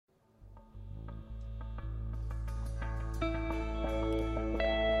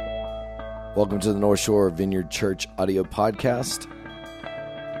Welcome to the North Shore Vineyard Church audio podcast.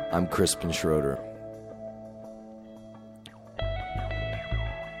 I'm Crispin Schroeder.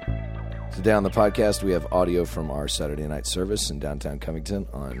 Today on the podcast, we have audio from our Saturday night service in downtown Covington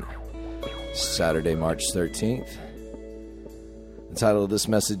on Saturday, March 13th. The title of this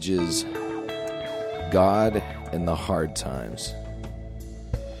message is God in the Hard Times.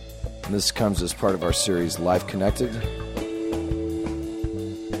 And this comes as part of our series, Life Connected.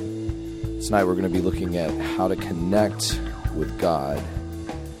 Tonight we're going to be looking at how to connect with God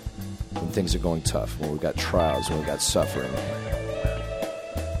when things are going tough, when we've got trials, when we've got suffering,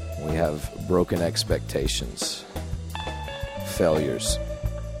 when we have broken expectations, failures.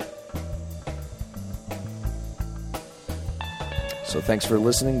 So thanks for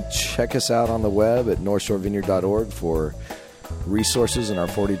listening. Check us out on the web at NewsA.The for resources in our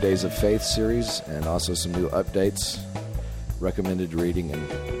 40 Days of Faith series and also some new updates, recommended reading,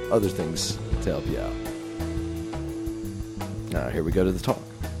 and other things to help you out. Now, here we go to the talk.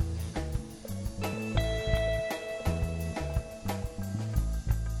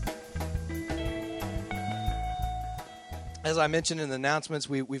 As I mentioned in the announcements,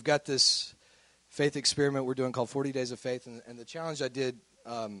 we've got this faith experiment we're doing called 40 Days of Faith, and the challenge I did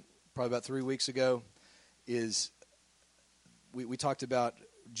probably about 3 weeks ago is we talked about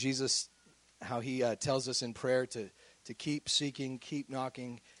Jesus, how he tells us in prayer to keep seeking, keep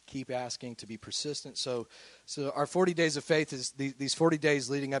knocking, keep asking, to be persistent. So our 40 Days of Faith is these 40 days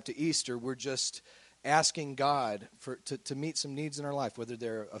leading up to Easter. We're just asking God to meet some needs in our life, whether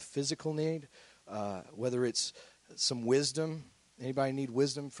they're a physical need, whether it's some wisdom. Anybody need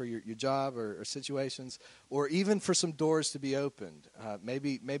wisdom for your job or situations, or even for some doors to be opened?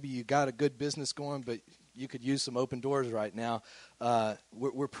 Maybe you got a good business going, but you could use some open doors right now.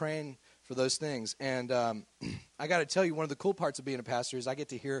 We're praying for those things. And I got to tell you, one of the cool parts of being a pastor is I get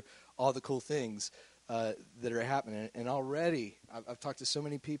to hear all the cool things that are happening. And already, I've talked to so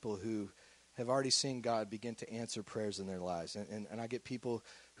many people who have already seen God begin to answer prayers in their lives. And I get people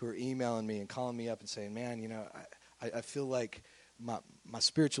who are emailing me and calling me up and saying, man, you know, I feel like my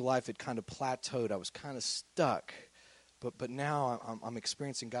spiritual life had kind of plateaued. I was kind of stuck. But now I'm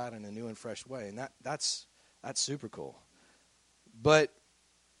experiencing God in a new and fresh way. And that's super cool. But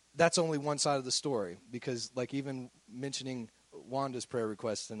that's only one side of the story, because like even mentioning Wanda's prayer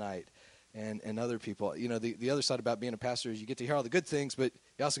request tonight and other people, you know, the other side about being a pastor is you get to hear all the good things, but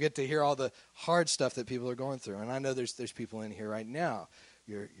you also get to hear all the hard stuff that people are going through. And I know there's people in here right now.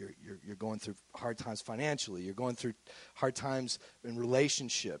 You're going through hard times financially. You're going through hard times in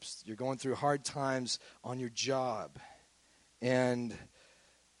relationships. You're going through hard times on your job. And,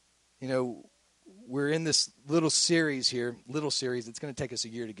 you know, we're in this little series here, it's going to take us a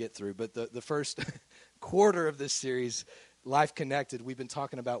year to get through, but the first quarter of this series, Life Connected, we've been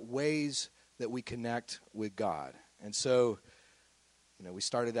talking about ways that we connect with God. And so, you know, we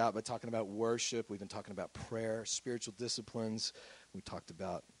started out by talking about worship. We've been talking about prayer, spiritual disciplines. We talked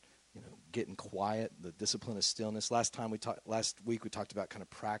about, you know, getting quiet, the discipline of stillness. Last week we talked about kind of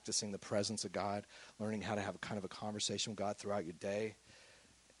practicing the presence of God, learning how to have a kind of a conversation with God throughout your day.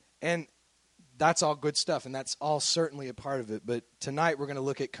 And that's all good stuff, and that's all certainly a part of it. But tonight we're going to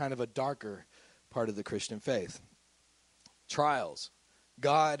look at kind of a darker part of the Christian faith. Trials.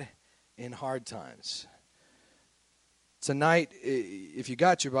 God in hard times. Tonight, if you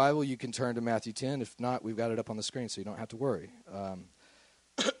got your Bible, you can turn to Matthew 10. If not, we've got it up on the screen, so you don't have to worry.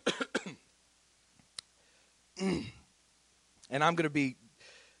 And I'm going to be,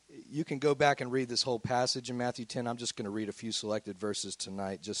 you can go back and read this whole passage in Matthew 10. I'm just going to read a few selected verses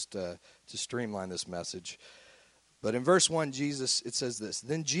tonight just to streamline this message. But in verse 1, it says this: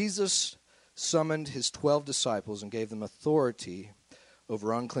 Then Jesus summoned his 12 disciples and gave them authority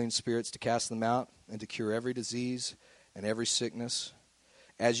over unclean spirits to cast them out and to cure every disease and every sickness.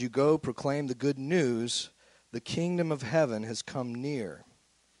 As you go, proclaim the good news. The kingdom of heaven has come near.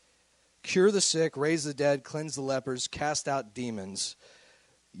 Cure the sick, raise the dead, cleanse the lepers, cast out demons.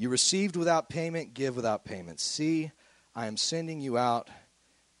 You received without payment, give without payment. See, I am sending you out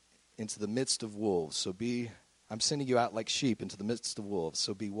into the midst of wolves. I'm sending you out like sheep into the midst of wolves.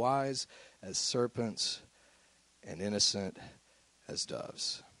 So be wise as serpents and innocent as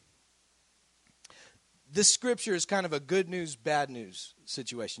doves. This scripture is kind of a good news, bad news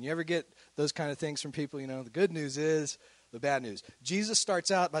situation. You ever get those kind of things from people? You know, the good news is, the bad news. Jesus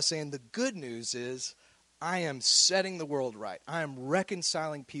starts out by saying the good news is, I am setting the world right. I am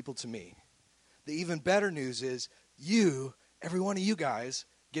reconciling people to me. The even better news is every one of you guys,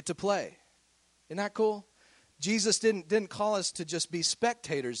 get to play. Isn't that cool? Jesus didn't call us to just be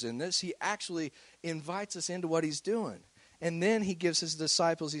spectators in this. He actually invites us into what he's doing. And then he gives his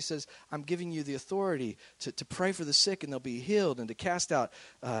disciples, he says, I'm giving you the authority to pray for the sick and they'll be healed, and to cast out,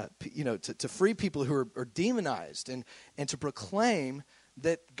 to free people who are demonized, and to proclaim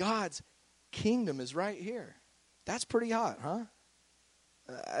that God's kingdom is right here. That's pretty hot, huh?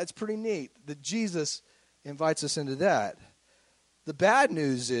 That's pretty neat that Jesus invites us into that. The bad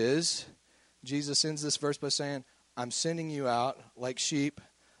news is, Jesus ends this verse by saying, I'm sending you out like sheep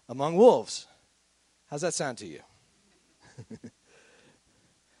among wolves. How's that sound to you?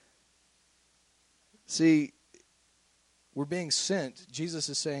 See, we're being sent. Jesus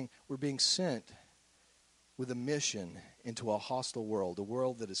is saying we're being sent with a mission into a hostile world, a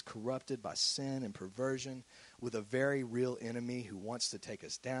world that is corrupted by sin and perversion, with a very real enemy who wants to take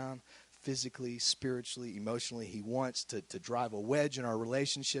us down physically, spiritually, emotionally. He wants to drive a wedge in our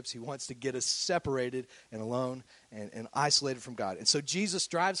relationships. He wants to get us separated and alone and isolated from God. And so Jesus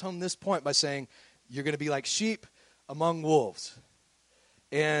drives home this point by saying, you're going to be like sheep among wolves.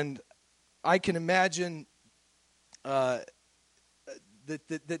 And I can imagine that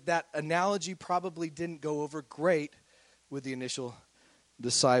analogy probably didn't go over great with the initial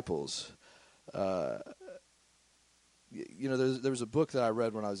disciples. There was a book that I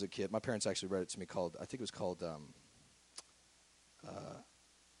read when I was a kid. My parents actually read it to me called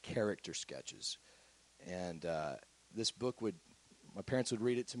Character Sketches. And this book my parents would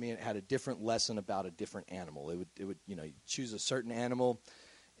read it to me, and it had a different lesson about a different animal. It would you choose a certain animal,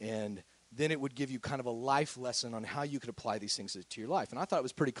 and then it would give you kind of a life lesson on how you could apply these things to your life. And I thought it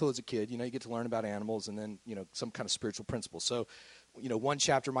was pretty cool as a kid. You get to learn about animals and then, some kind of spiritual principle. So, one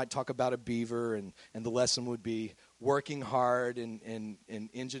chapter might talk about a beaver, and the lesson would be working hard and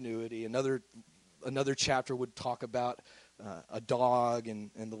ingenuity. Another chapter would talk about a dog,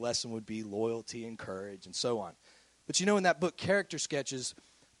 and the lesson would be loyalty and courage and so on. But in that book, Character Sketches,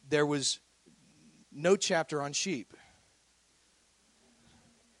 there was no chapter on sheep.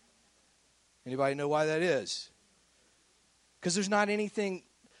 Anybody know why that is? Because there's not anything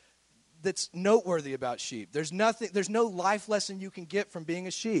that's noteworthy about sheep. There's no life lesson you can get from being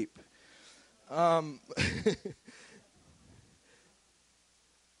a sheep.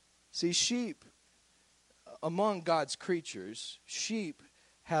 See, sheep, among God's creatures, sheep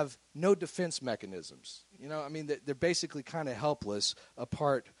have no defense mechanisms. They're basically kind of helpless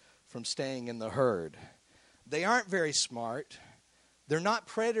apart from staying in the herd. They aren't very smart. They're not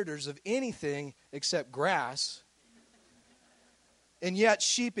predators of anything except grass. And yet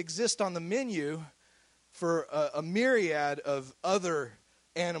sheep exist on the menu for a myriad of other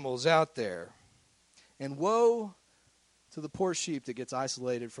animals out there. And woe to the poor sheep that gets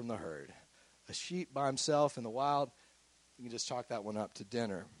isolated from the herd. A sheep by himself in the wild, you can just chalk that one up to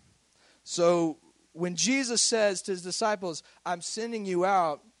dinner. So when Jesus says to his disciples, I'm sending you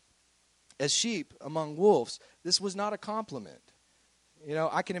out as sheep among wolves, this was not a compliment.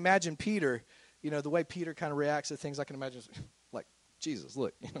 I can imagine Peter, the way Peter kind of reacts to things. I can imagine, like, Jesus,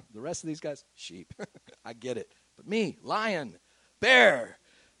 look, the rest of these guys, sheep. I get it. But me, lion, bear.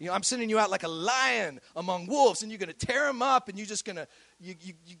 I'm sending you out like a lion among wolves, and you're going to tear them up, and you're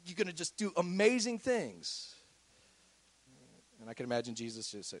going to just do amazing things. And I can imagine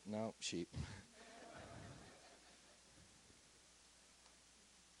Jesus just said, no, sheep.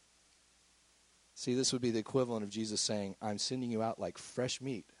 See, this would be the equivalent of Jesus saying, I'm sending you out like fresh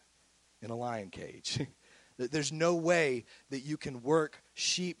meat in a lion cage. There's no way that you can work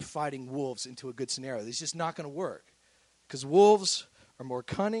sheep fighting wolves into a good scenario. It's just not going to work. Because wolves are more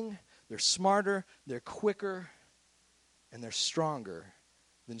cunning, they're smarter, they're quicker, and they're stronger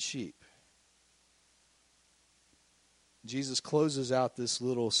than sheep. Jesus closes out this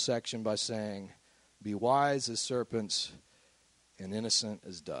little section by saying, be wise as serpents and innocent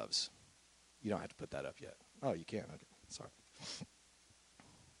as doves. You don't have to put that up yet. Oh, you can? Okay, sorry.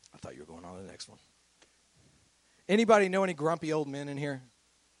 I thought you were going on to the next one. Anybody know any grumpy old men in here?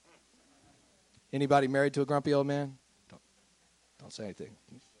 Anybody married to a grumpy old man? Don't say anything.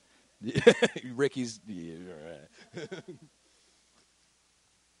 Ricky's. Yeah, all right.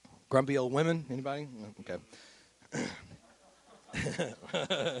 Grumpy old women? Anybody? Okay. There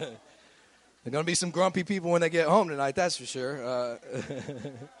are going to be some grumpy people when they get home tonight, that's for sure.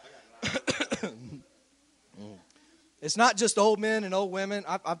 It's not just old men and old women.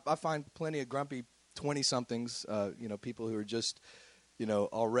 I find plenty of grumpy 20-somethings, people who are just,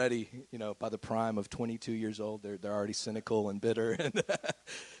 already, by the prime of 22 years old, they're already cynical and bitter.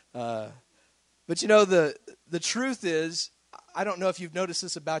 But the truth is, I don't know if you've noticed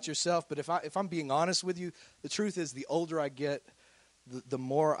this about yourself, but if I'm being honest with you, the truth is the older I get, the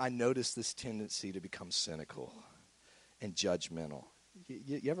more I notice this tendency to become cynical and judgmental.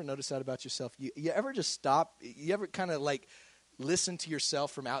 You ever notice that about yourself? You ever just stop? You ever kind of like listen to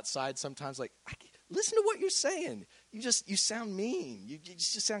yourself from outside sometimes? Like, listen to what you're saying. You sound mean. You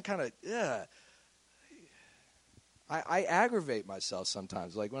just sound kind of, yeah. I aggravate myself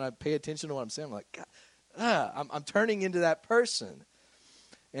sometimes. Like when I pay attention to what I'm saying, I'm like, God, I'm turning into that person.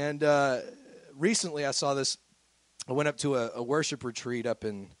 And recently I saw this. I went up to a worship retreat up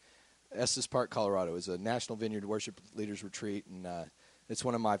in Estes Park, Colorado. It was a National Vineyard Worship Leaders Retreat, and it's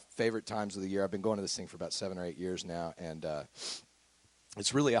one of my favorite times of the year. I've been going to this thing for about 7 or 8 years now, and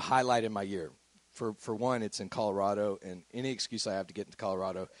it's really a highlight in my year. For one, it's in Colorado, and any excuse I have to get into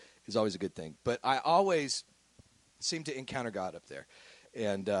Colorado is always a good thing. But I always seem to encounter God up there.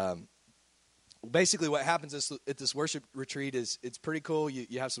 And basically what happens at this worship retreat is it's pretty cool.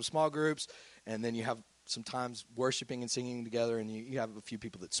 You have some small groups, and then you have some times worshiping and singing together, and you have a few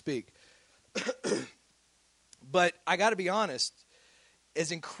people that speak. But I got to be honest,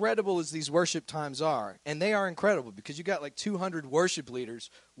 as incredible as these worship times are, and they are incredible because you got like 200 worship leaders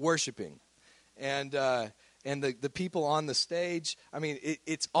worshiping, and the people on the stage. I mean,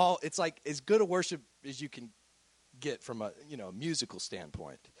 it's like as good a worship as you can get from a musical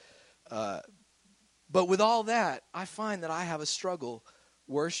standpoint. But with all that, I find that I have a struggle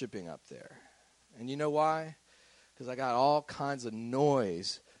worshiping up there. And you know why? Because I got all kinds of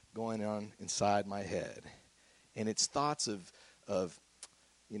noise going on inside my head. And it's thoughts of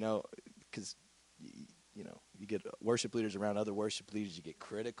because, you get worship leaders around other worship leaders, you get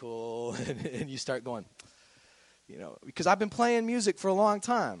critical, and you start going, because I've been playing music for a long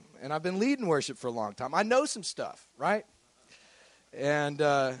time, and I've been leading worship for a long time. I know some stuff, right? And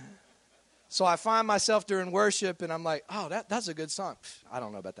so I find myself during worship, and I'm like, oh, that's a good song. I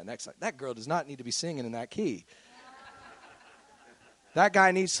don't know about that next song. That girl does not need to be singing in that key. That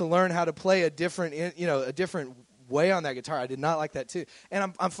guy needs to learn how to play a different way on that guitar. I did not like that too.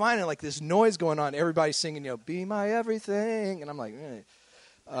 And I'm finding like this noise going on. Everybody's singing, be my everything. And I'm like,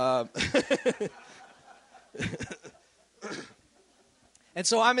 And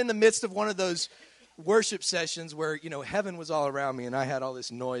so I'm in the midst of one of those worship sessions where, heaven was all around me and I had all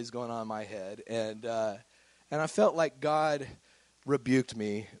this noise going on in my head. And I felt like God rebuked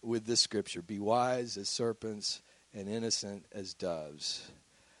me with this scripture, be wise as serpents and innocent as doves.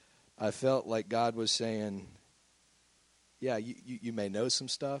 I felt like God was saying, yeah, you may know some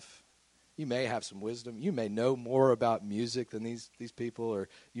stuff. You may have some wisdom. You may know more about music than these people, or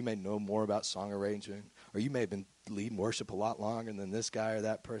you may know more about song arrangement, or you may have been leading worship a lot longer than this guy or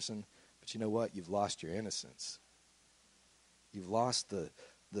that person. But you know what? You've lost your innocence. You've lost the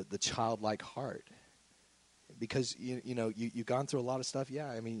childlike heart. Because, you've gone through a lot of stuff. Yeah,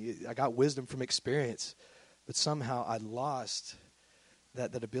 I mean, I got wisdom from experience. But somehow I lost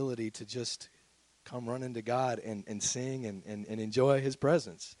that ability to just come running to God and sing and enjoy his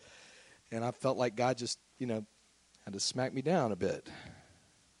presence. And I felt like God just, had to smack me down a bit.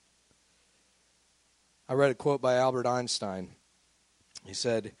 I read a quote by Albert Einstein. He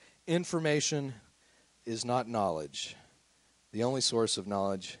said, information is not knowledge. The only source of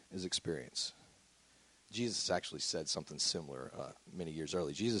knowledge is experience. Jesus actually said something similar many years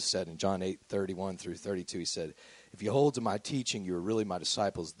earlier. Jesus said in John 8:31 through 32, he said, if you hold to my teaching, you are really my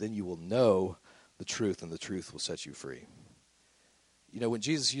disciples, then you will know the truth, and the truth will set you free. When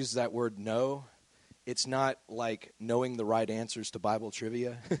Jesus uses that word know, it's not like knowing the right answers to Bible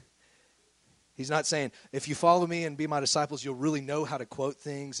trivia. He's not saying, if you follow me and be my disciples, you'll really know how to quote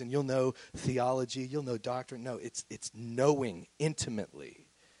things, and you'll know theology, you'll know doctrine. No, it's knowing intimately.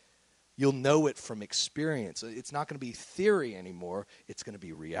 You'll know it from experience. It's not going to be theory anymore. It's going to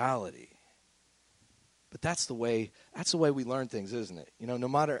be reality. But that's the way we learn things, isn't it? No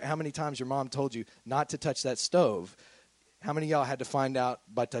matter how many times your mom told you not to touch that stove, how many of y'all had to find out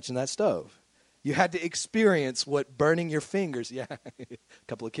by touching that stove? You had to experience what burning your fingers. Yeah, a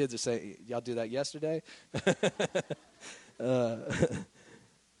couple of kids are saying, y'all do that yesterday?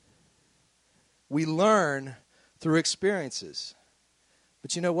 We learn through experiences.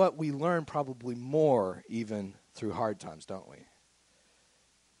 But you know what? We learn probably more even through hard times, don't we?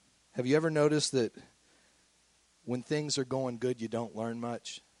 Have you ever noticed that when things are going good, you don't learn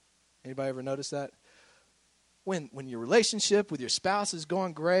much? Anybody ever notice that? When your relationship with your spouse is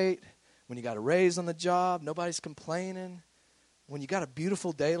going great, when you got a raise on the job, nobody's complaining, when you got a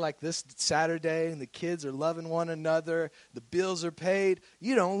beautiful day like this Saturday and the kids are loving one another, the bills are paid,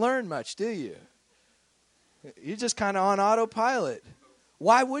 you don't learn much, do you? You're just kind of on autopilot.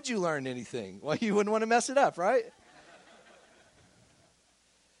 Why would you learn anything? Well, you wouldn't want to mess it up, right?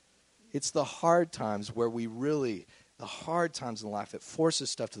 It's the hard times where the hard times in life, it forces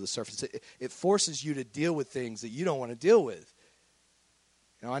stuff to the surface. It forces you to deal with things that you don't want to deal with.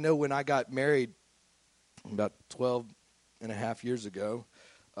 I know when I got married about 12 and a half years ago,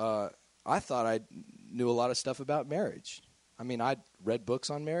 I thought I knew a lot of stuff about marriage. I mean, I'd read books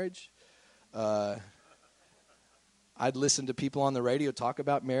on marriage. I'd listened to people on the radio talk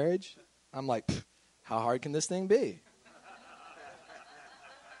about marriage. I'm like, how hard can this thing be?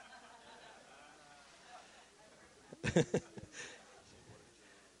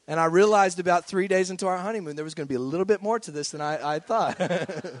 And I realized about 3 days into our honeymoon, there was going to be a little bit more to this than I thought.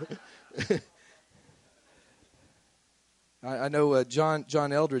 I know John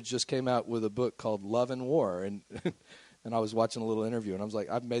Eldredge just came out with a book called Love and War, and and I was watching a little interview, and I was like,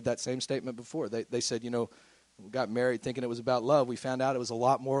 I've made that same statement before. They said, we got married thinking it was about love. We found out it was a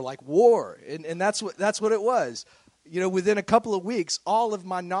lot more like war, and that's what it was. Within a couple of weeks, all of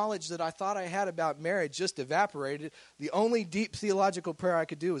my knowledge that I thought I had about marriage just evaporated. The only deep theological prayer I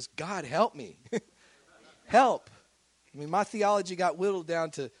could do was, God, help me. Help. I mean, my theology got whittled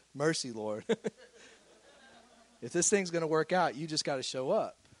down to mercy, Lord. If this thing's going to work out, you just got to show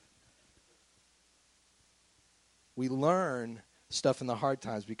up. We learn stuff in the hard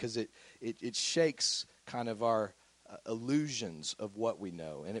times because it shakes kind of our illusions of what we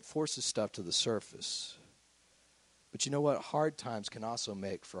know, and it forces stuff to the surface. But you know what? Hard times can also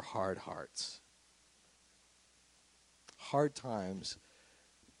make for hard hearts. Hard times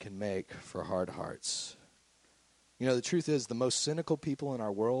can make for hard hearts. The truth is, the most cynical people in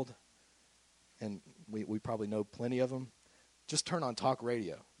our world, and we probably know plenty of them, just turn on talk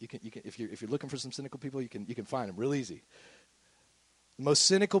radio. You can if you're looking for some cynical people, you can find them real easy. The most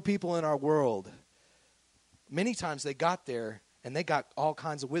cynical people in our world, many times they got there and they got all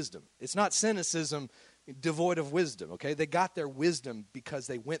kinds of wisdom. It's not cynicism devoid of wisdom, okay? They got their wisdom because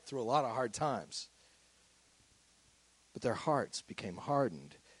they went through a lot of hard times. But their hearts became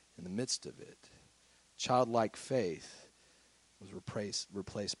hardened in the midst of it. Childlike faith was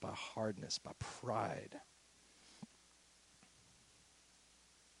replaced by hardness, by pride.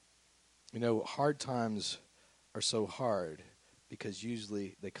 Hard times are so hard because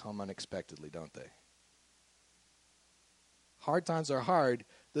usually they come unexpectedly, don't they? Hard times are hard.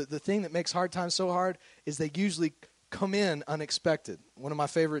 The thing that makes hard times so hard is they usually come in unexpected. One of my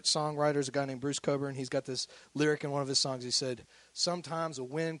favorite songwriters, a guy named Bruce Coburn, he's got this lyric in one of his songs. He said, sometimes a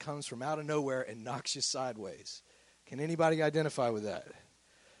wind comes from out of nowhere and knocks you sideways. Can anybody identify with that?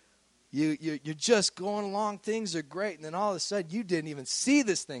 You're just going along, things are great, and then all of a sudden you didn't even see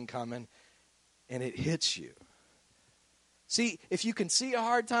this thing coming, and it hits you. See, if you can see a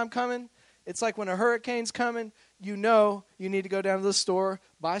hard time coming, it's like when a hurricane's coming, you need to go down to the store,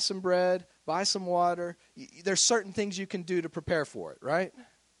 buy some bread, buy some water. There's certain things you can do to prepare for it, right?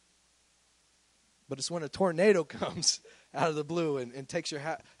 But it's when a tornado comes out of the blue and takes your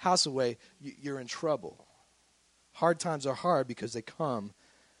house away, you're in trouble. Hard times are hard because they come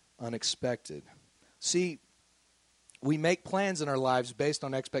unexpected. See, we make plans in our lives based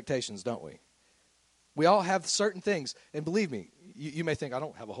on expectations, don't we? We all have certain things, and believe me, you may think I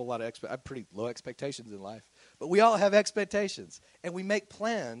don't have a whole lot of I have pretty low expectations in life, but we all have expectations, and we make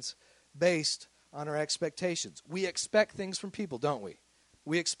plans based on our expectations. We expect things from people, don't we?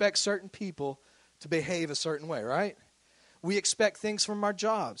 We expect certain people to behave a certain way, right? We expect things from our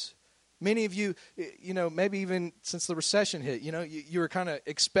jobs. Many of you, maybe even since the recession hit, you were kind of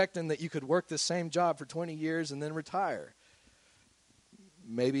expecting that you could work the same job for 20 years and then retire.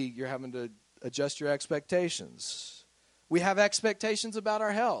 Maybe you're having to adjust your expectations. We have expectations about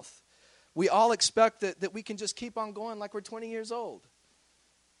our health. We all expect that we can just keep on going like we're 20 years old,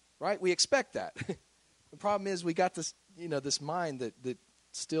 right? We expect that. The problem is we got this, this mind that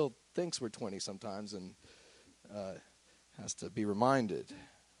still thinks we're 20 sometimes and has to be reminded.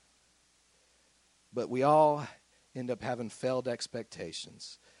 But we all end up having failed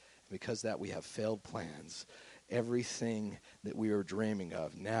expectations. Because of that, we have failed plans. Everything that we were dreaming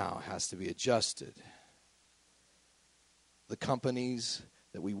of now has to be adjusted. The companies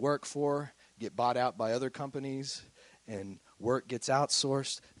that we work for get bought out by other companies, and work gets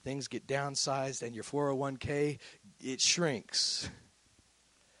outsourced, things get downsized, and your 401k, it shrinks.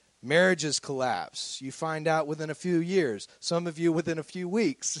 Marriages collapse. You find out within a few years, some of you within a few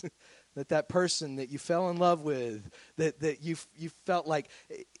weeks, that person that you fell in love with, that you felt like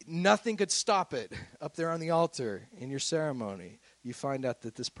nothing could stop it up there on the altar in your ceremony, you find out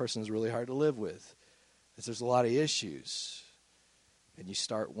that this person is really hard to live with, that there's a lot of issues. And you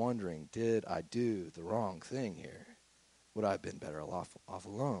start wondering, did I do the wrong thing here? Would I have been better off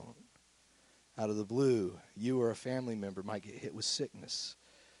alone? Out of the blue, you or a family member might get hit with sickness.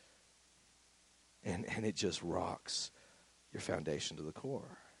 And it just rocks your foundation to the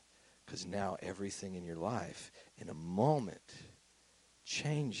core. Because now everything in your life, in a moment,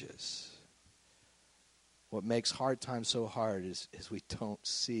 changes. What makes hard times so hard is we don't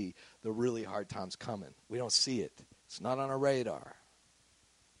see the really hard times coming. We don't see it. It's not on our radar.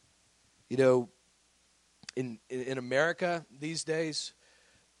 You know, in America these days,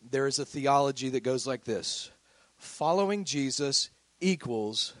 there is a theology that goes like this: following Jesus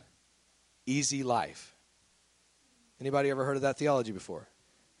equals easy life. Anybody ever heard of that theology before?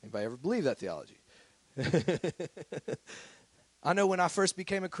 Anybody ever believe that theology? I know when I first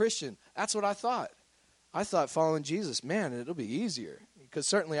became a Christian, that's what I thought. I thought following Jesus, man, it'll be easier. Because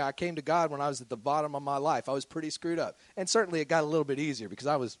certainly I came to God when I was at the bottom of my life. I was pretty screwed up. And certainly it got a little bit easier because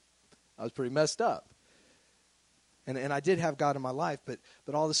I was pretty messed up. And I did have God in my life, but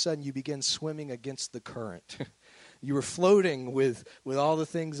all of a sudden you begin swimming against the current. You were floating with all the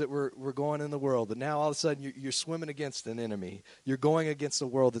things that were going in the world, but now all of a sudden you're swimming against an enemy. You're going against a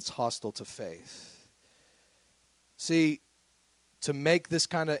world that's hostile to faith. See, to make this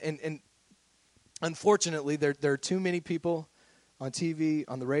kind of, and unfortunately there are too many people on TV,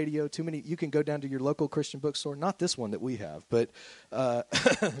 on the radio, too many. You can go down to your local Christian bookstore, not this one that we have, but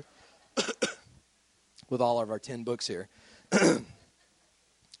with all of our 10 books here.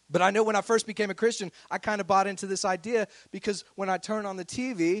 But I know when I first became a Christian, I kind of bought into this idea because when I turned on the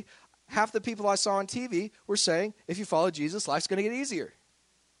TV, half the people I saw on TV were saying, if you follow Jesus, life's going to get easier.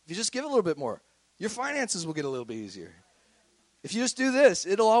 If you just give a little bit more, your finances will get a little bit easier. If you just do this,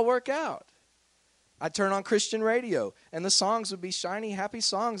 it'll all work out. I'd turn on Christian radio, and the songs would be shiny, happy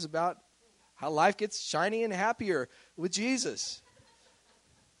songs about how life gets shiny and happier with Jesus.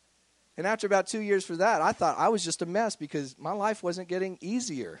 And after about 2 years for that, I thought I was just a mess because my life wasn't getting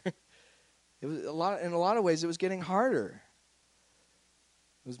easier. It was in a lot of ways, it was getting harder.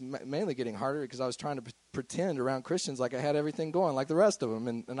 It was mainly getting harder because I was trying to pretend around Christians like I had everything going like the rest of them,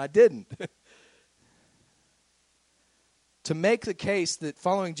 and I didn't. To make the case that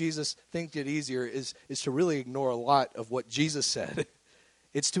following Jesus things get easier is to really ignore a lot of what Jesus said.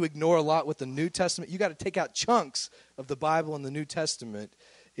 It's to ignore a lot with the New Testament. You got to take out chunks of the Bible and the New Testament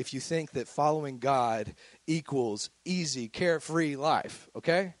if you think that following God equals easy, carefree life,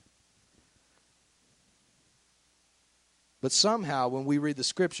 okay? But somehow when we read the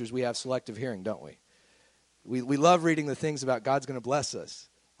Scriptures, we have selective hearing, don't we? We love reading the things about God's going to bless us.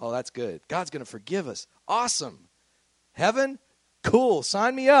 Oh, that's good. God's going to forgive us. Awesome. Heaven? Cool.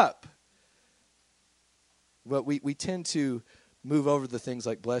 Sign me up. But we tend to move over the things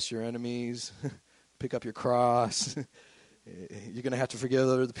like bless your enemies, pick up your cross. You're going to have to forgive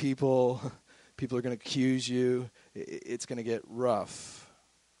other people. People are going to accuse you. It's going to get rough.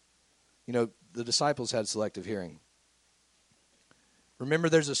 You know, the disciples had selective hearing. Remember,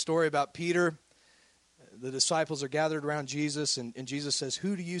 there's a story about Peter. The disciples are gathered around Jesus, and Jesus says,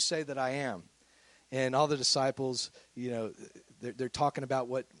 "Who do you say that I am?" And all the disciples, you know, they're talking about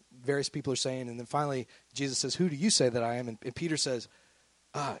what various people are saying. And then finally, Jesus says, "Who do you say that I am?" And Peter says,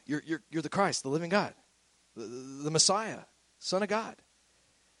 you're the Christ, the living God, the Messiah, Son of God.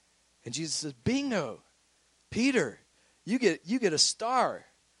 And Jesus says, "Bingo, Peter, you get a star,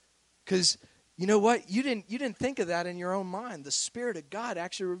 because you know what? You didn't think of that in your own mind. The Spirit of God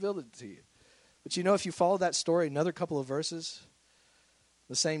actually revealed it to you." But you know, if you follow that story, another couple of verses,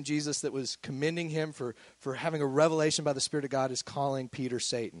 the same Jesus that was commending him for having a revelation by the Spirit of God is calling Peter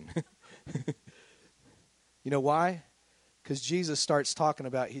Satan. You know why? Because Jesus starts talking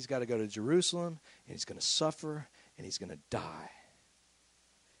about he's got to go to Jerusalem, and he's going to suffer, and he's going to die.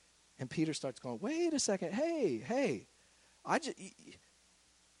 And Peter starts going, wait a second, hey, I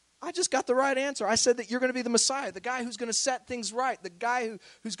just got the right answer. I said that you're going to be the Messiah, the guy who's going to set things right, the guy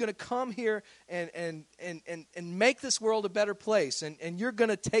who's going to come here and make this world a better place, and you're going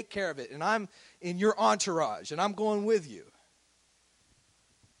to take care of it, and I'm in your entourage, and I'm going with you.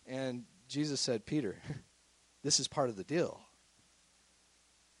 And Jesus said, Peter, this is part of the deal.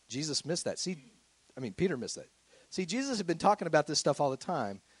 Jesus missed that. Peter missed that. See, Jesus had been talking about this stuff all the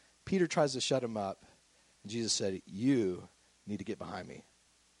time. Peter tries to shut him up, and Jesus said, you need to get behind me,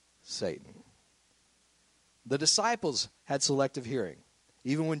 Satan. The disciples had selective hearing.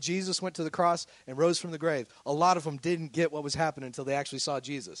 Even when Jesus went to the cross and rose from the grave, a lot of them didn't get what was happening until they actually saw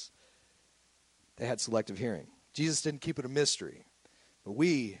Jesus. They had selective hearing. Jesus didn't keep it a mystery. But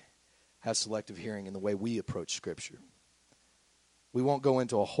we have selective hearing in the way we approach Scripture. We won't go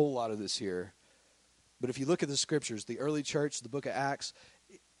into a whole lot of this here. But if you look at the Scriptures, the early church, the book of Acts,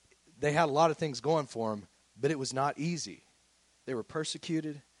 they had a lot of things going for them, but it was not easy. They were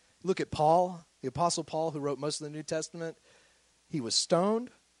persecuted. Look at Paul, the Apostle Paul, who wrote most of the New Testament. He was stoned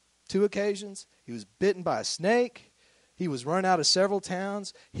 2 occasions. He was bitten by a snake. He was run out of several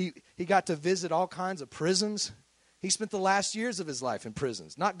towns. He got to visit all kinds of prisons He spent the last years of his life in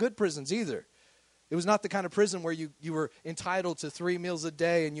prisons. Not good prisons either. It was not the kind of prison where you were entitled to 3 meals a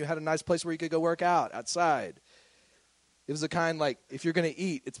day and you had a nice place where you could go work out outside. It was the kind like, if you're going to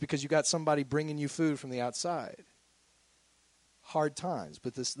eat, it's because you got somebody bringing you food from the outside. Hard times.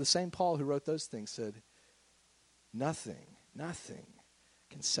 But the same Paul who wrote those things said, nothing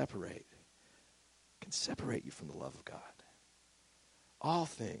can separate you from the love of God. All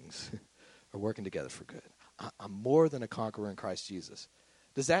things are working together for good. I'm more than a conqueror in Christ Jesus.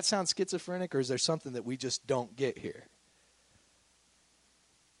 Does that sound schizophrenic, or is there something that we just don't get here?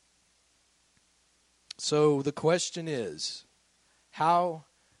 So the question is, how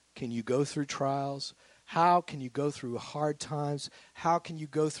can you go through trials? How can you go through hard times? How can you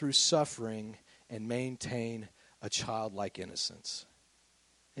go through suffering and maintain a childlike innocence?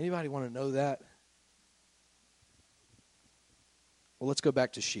 Anybody want to know that? Well, let's go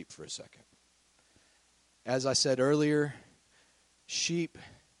back to sheep for a second. As I said earlier, sheep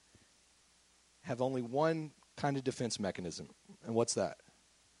have only one kind of defense mechanism. And what's that?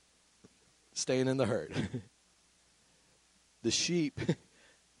 Staying in the herd. The sheep,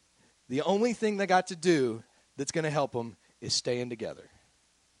 the only thing they got to do that's going to help them is staying together.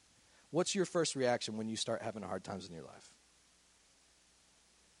 What's your first reaction when you start having hard times in your life?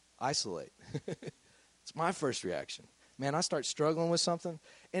 Isolate. It's my first reaction. Man, I start struggling with something.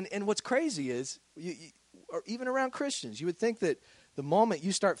 And what's crazy is, or even around Christians, you would think that the moment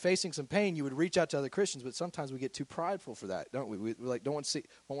you start facing some pain, you would reach out to other Christians, but sometimes we get too prideful for that, don't we? We like don't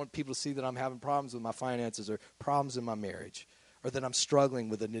want people to see that I'm having problems with my finances or problems in my marriage or that I'm struggling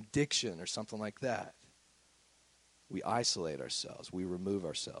with an addiction or something like that. We isolate ourselves. We remove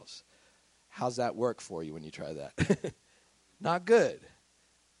ourselves. How's that work for you when you try that? Not good.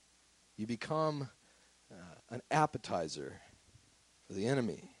 You become an appetizer for the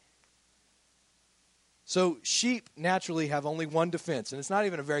enemy. So sheep naturally have only one defense, and it's not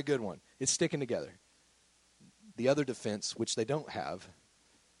even a very good one. It's sticking together. The other defense, which they don't have,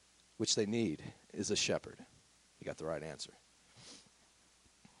 which they need, is a shepherd. You got the right answer.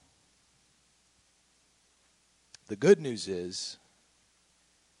 The good news is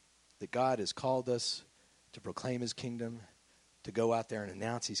that God has called us to proclaim his kingdom, to go out there and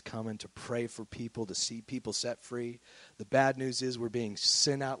announce he's coming, to pray for people, to see people set free. The bad news is we're being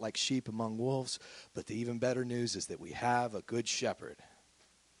sent out like sheep among wolves, but the even better news is that we have a good shepherd.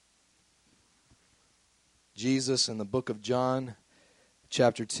 Jesus, in the book of John,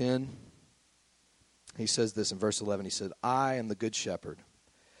 chapter 10, he says this in verse 11. He said, I am the good shepherd.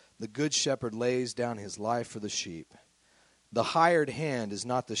 The good shepherd lays down his life for the sheep. The hired hand is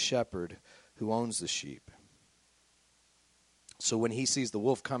not the shepherd who owns the sheep. So when he sees the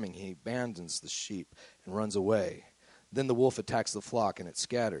wolf coming, he abandons the sheep and runs away. Then the wolf attacks the flock and it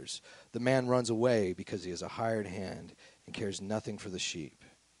scatters. The man runs away because he is a hired hand and cares nothing for the sheep.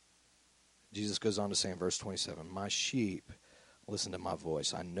 Jesus goes on to say in verse 27, my sheep listen to my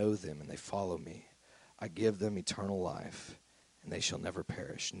voice. I know them and they follow me. I give them eternal life and they shall never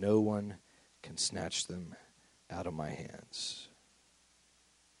perish. No one can snatch them out of my hands.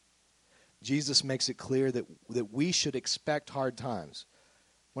 Jesus makes it clear that we should expect hard times.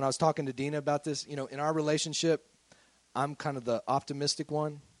 When I was talking to Dina about this, in our relationship, I'm kind of the optimistic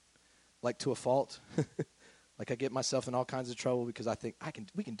one, like to a fault. Like I get myself in all kinds of trouble because I think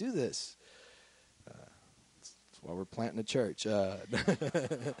we can do this. That's why we're planting a church.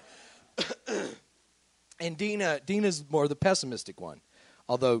 And Dina's more the pessimistic one,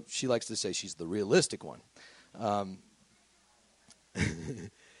 although she likes to say she's the realistic one.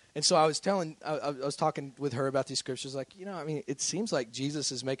 And so I was talking with her about these scriptures, like, it seems like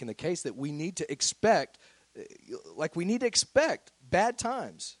Jesus is making the case that we need to expect bad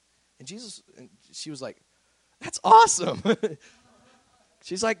times. And she was like, that's awesome.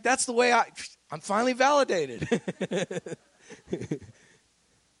 She's like, that's the way I'm finally validated.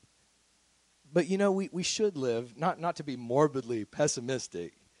 But, we should live, not to be morbidly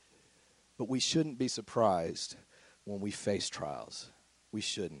pessimistic, but we shouldn't be surprised when we face trials. We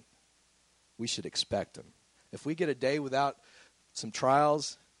shouldn't. We should expect them. If we get a day without some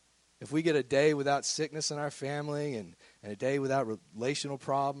trials, if we get a day without sickness in our family and a day without relational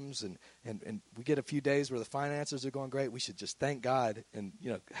problems and we get a few days where the finances are going great, we should just thank God and,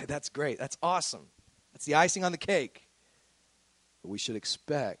 hey, that's great. That's awesome. That's the icing on the cake. But we should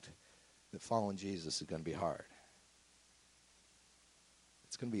expect that following Jesus is going to be hard.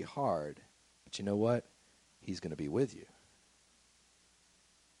 It's going to be hard, but you know what? He's going to be with you.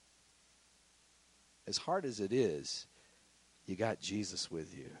 As hard as it is, you got Jesus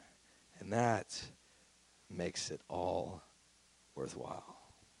with you. And that makes it all worthwhile.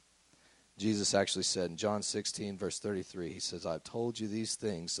 Jesus actually said in John 16, verse 33, he says, I've told you these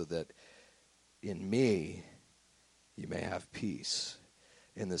things so that in me you may have peace.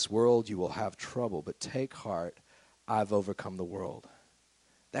 In this world you will have trouble, but take heart, I've overcome the world.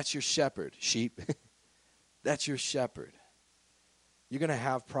 That's your shepherd, sheep. That's your shepherd. You're going to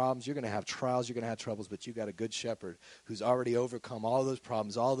have problems, you're going to have trials, you're going to have troubles, but you got a good shepherd who's already overcome all those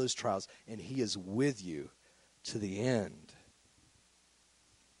problems, all those trials, and he is with you to the end.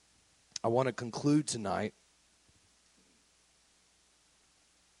 I want to conclude tonight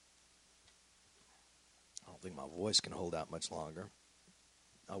I don't think my voice can hold out much longer.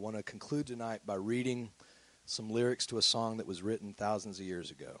 I want to conclude tonight by reading some lyrics to a song that was written thousands of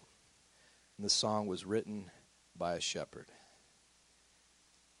years ago. And this song was written by a shepherd.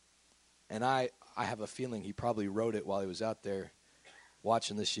 And I have a feeling he probably wrote it while he was out there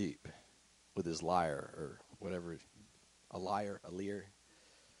watching the sheep with his lyre or whatever. A lyre, a lyre.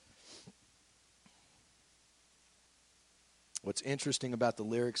 What's interesting about the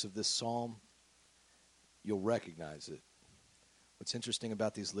lyrics of this psalm, you'll recognize it. What's interesting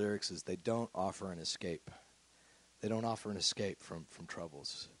about these lyrics is they don't offer an escape. They don't offer an escape from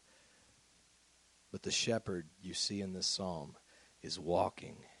troubles. But the shepherd you see in this psalm is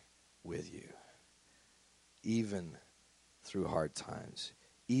walking with you, even through hard times,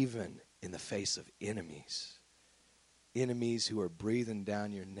 even in the face of enemies who are breathing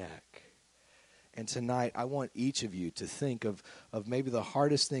down your neck. And tonight, I want each of you to think of maybe the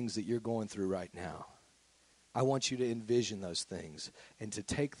hardest things that you're going through right now. I want you to envision those things and to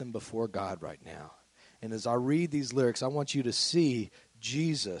take them before God right now. And as I read these lyrics, I want you to see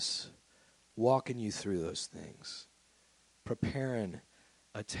Jesus walking you through those things, preparing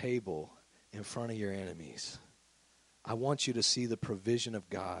a table in front of your enemies. I want you to see the provision of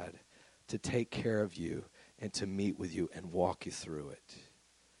God to take care of you and to meet with you and walk you through it.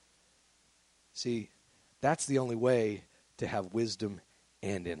 See, that's the only way to have wisdom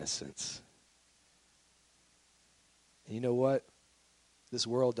and innocence. And you know what? This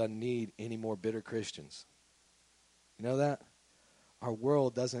world doesn't need any more bitter Christians. You know that? Our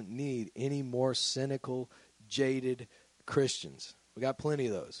world doesn't need any more cynical, jaded Christians. We got plenty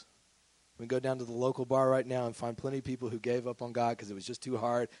of those. We can go down to the local bar right now and find plenty of people who gave up on God because it was just too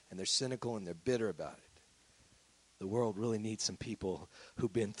hard, and they're cynical and they're bitter about it. The world really needs some people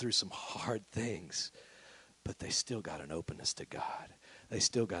who've been through some hard things, but they still got an openness to God. They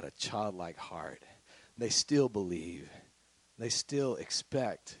still got a childlike heart. They still believe. They still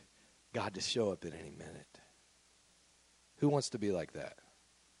expect God to show up at any minute. Who wants to be like that?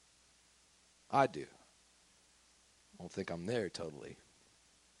 I do. I don't think I'm there totally.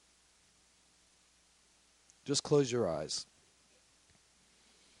 Just close your eyes.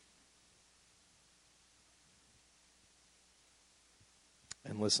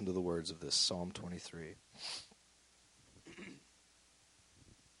 And listen to the words of this Psalm 23.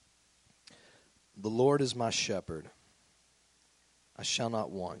 The Lord is my shepherd. I shall not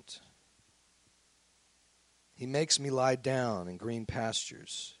want. He makes me lie down in green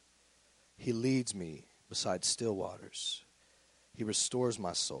pastures. He leads me beside still waters. He restores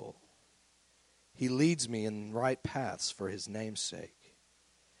my soul. He leads me in right paths for his name's sake.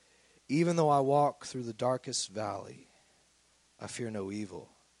 Even though I walk through the darkest valley, I fear no evil,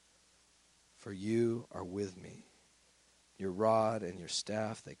 for you are with me. Your rod and your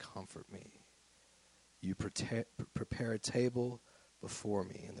staff, they comfort me. You prepare a table before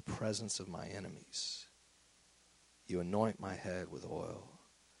me in the presence of my enemies. You anoint my head with oil.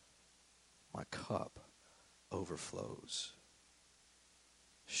 My cup overflows.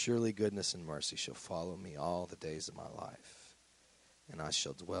 Surely goodness and mercy shall follow me all the days of my life, and I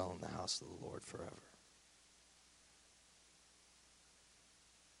shall dwell in the house of the Lord forever.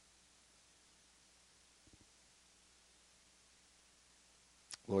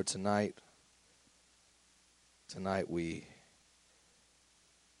 Lord, tonight we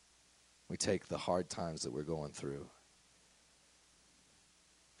take the hard times that we're going through.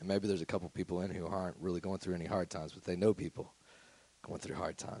 And maybe there's a couple people in who aren't really going through any hard times, but they know people going through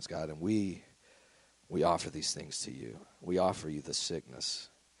hard times, God. And we offer these things to you. We offer you the sickness,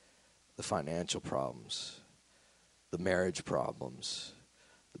 the financial problems, the marriage problems,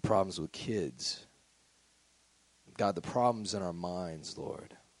 the problems with kids. God, the problems in our minds,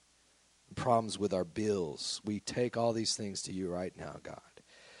 Lord. The problems with our bills. We take all these things to you right now, God.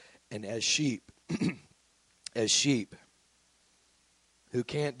 And as sheep, who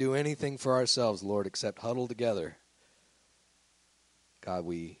can't do anything for ourselves, Lord, except huddle together, God,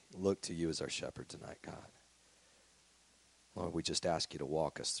 we look to you as our shepherd tonight, God. Lord, we just ask you to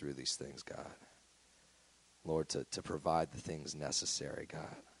walk us through these things, God. Lord, to provide the things necessary,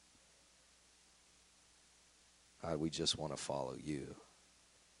 God. God, we just want to follow you.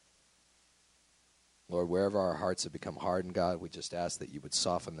 Lord, wherever our hearts have become hardened, God, we just ask that you would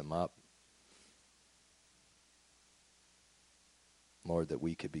soften them up. Lord, that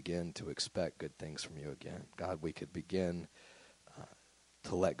we could begin to expect good things from you again. God, we could begin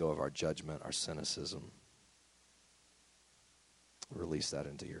to let go of our judgment, our cynicism. Release that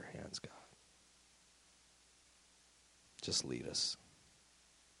into your hands, God. Just lead us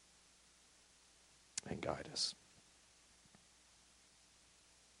and guide us.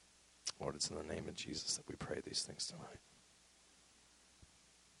 Lord, it's in the name of Jesus that we pray these things tonight.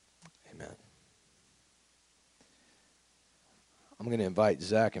 Amen. I'm going to invite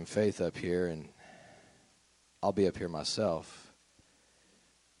Zach and Faith up here, and I'll be up here myself.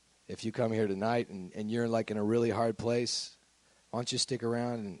 If you come here tonight and you're like in a really hard place, why don't you stick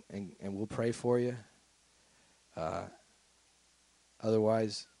around and we'll pray for you.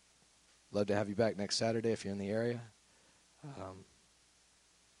 Otherwise, love to have you back next Saturday if you're in the area.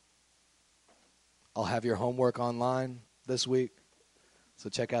 I'll have your homework online this week, so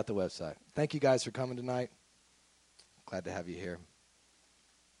check out the website. Thank you guys for coming tonight. Glad to have you here.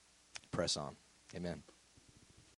 Press on. Amen.